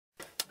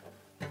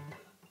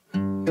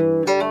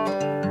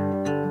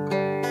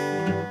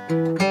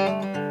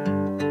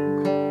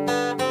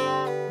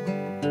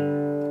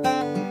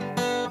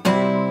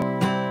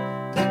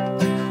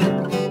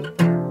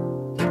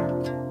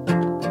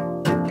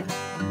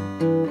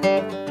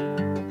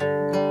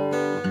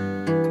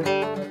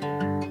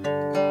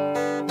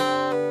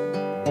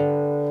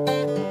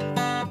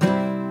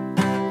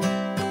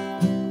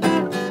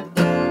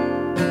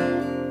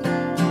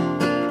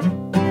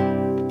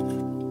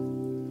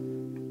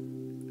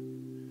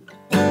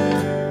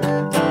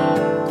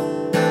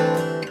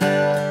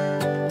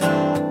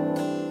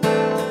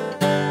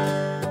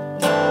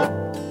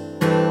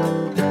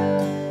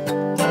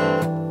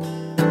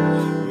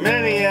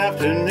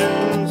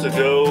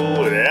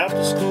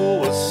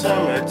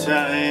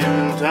time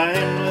and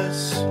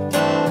timeless.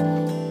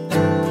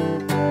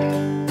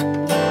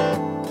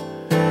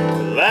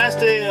 The last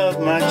day of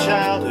my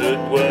childhood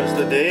was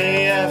the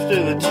day after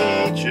the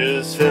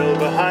teachers fell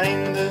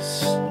behind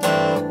us.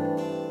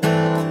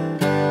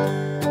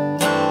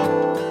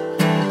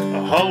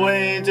 A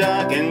hallway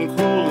dark and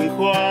cool and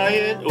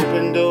quiet,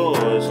 open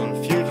doors and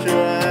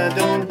future, I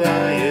don't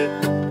buy it.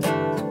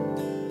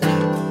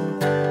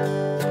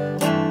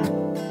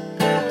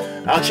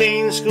 I'll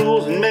change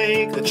schools and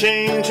make the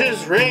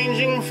changes,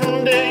 ranging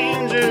from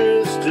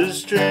dangerous to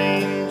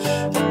strange.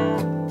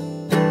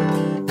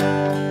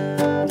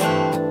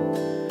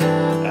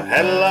 I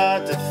had a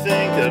lot to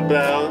think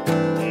about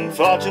and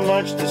far too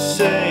much to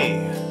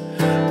say,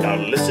 not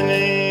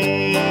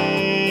listening.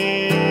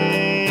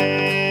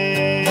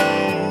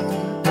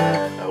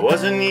 I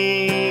wasn't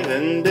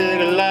even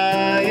big a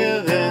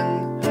liar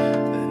then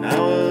than I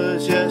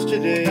was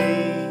yesterday.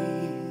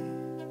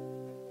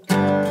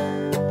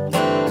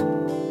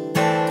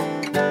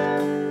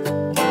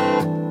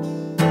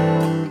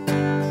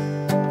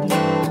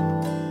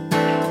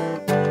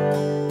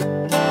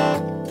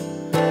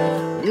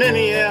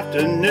 Many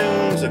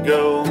afternoons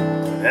ago,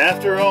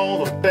 after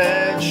all the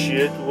bad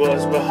shit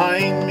was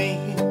behind me,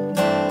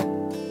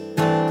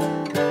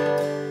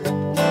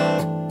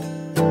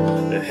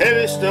 the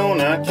heavy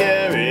stone I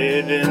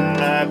carried in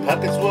my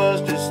pockets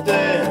was just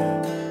there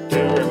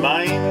to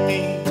remind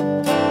me.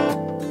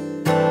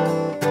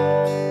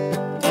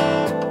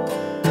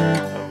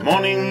 A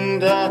morning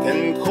dark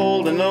and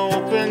cold and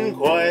open,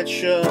 quiet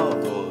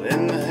shovel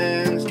in the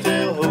hand,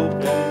 still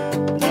hoping.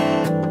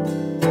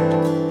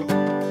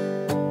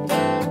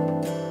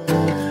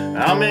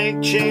 I'll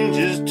make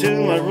changes to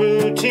my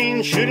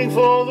routine, shooting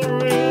for the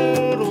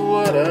root of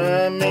what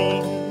I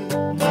mean.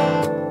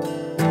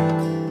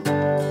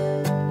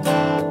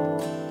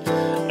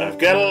 I've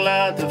got a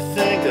lot to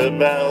think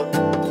about,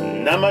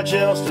 not much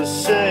else to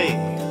say,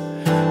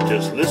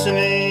 just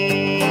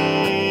listening.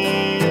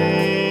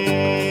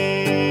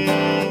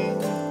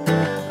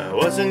 I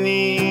wasn't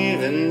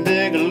even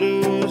big a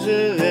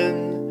loser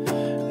then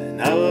than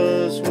I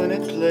was when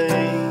it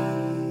played.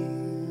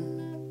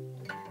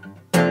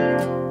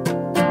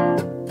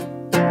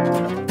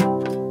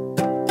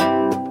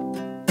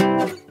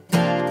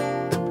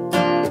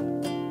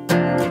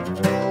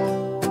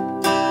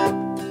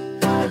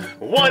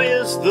 What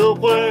is the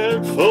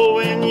word for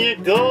when you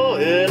go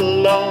it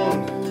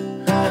alone,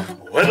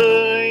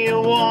 whether you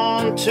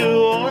want to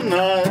or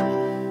not?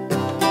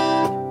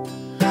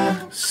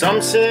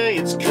 Some say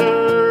it's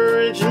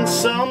courage and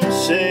some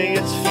say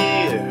it's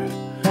fear.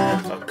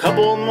 A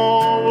couple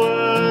more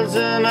words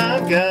and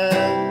I've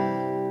got.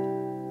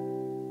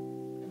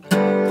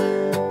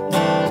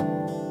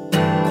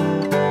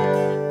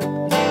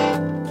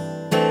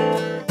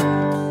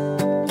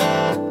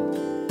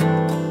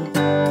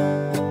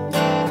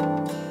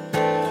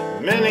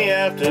 Many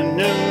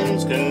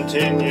afternoons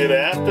continued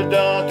after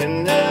dark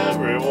and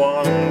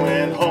everyone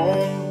went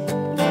home.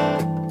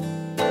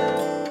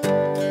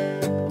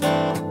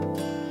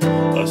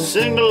 A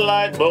single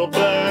light bulb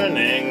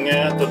burning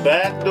at the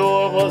back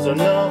door was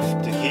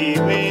enough to keep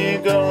me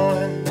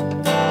going.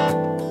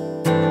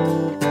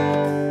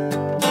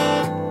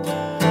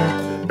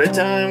 The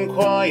bedtime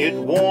quiet,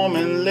 warm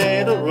and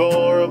late,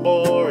 aurora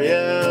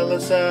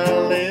borealis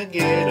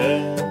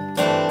alligator.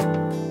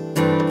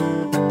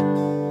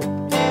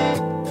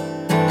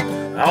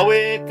 I'll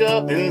wake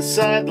up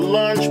inside the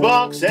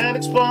lunchbox and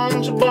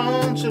expunge a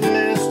bunch of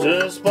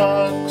Mr.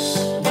 Sparks.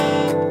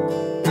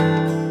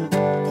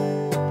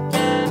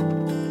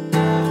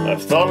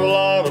 I've thought a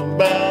lot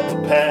about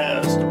the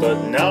past,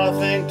 but now I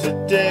think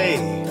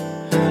today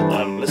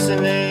I'm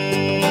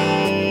listening.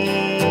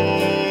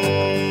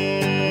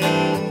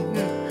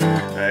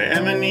 I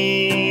am an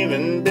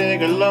even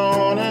bigger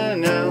loner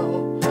now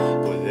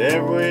with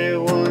every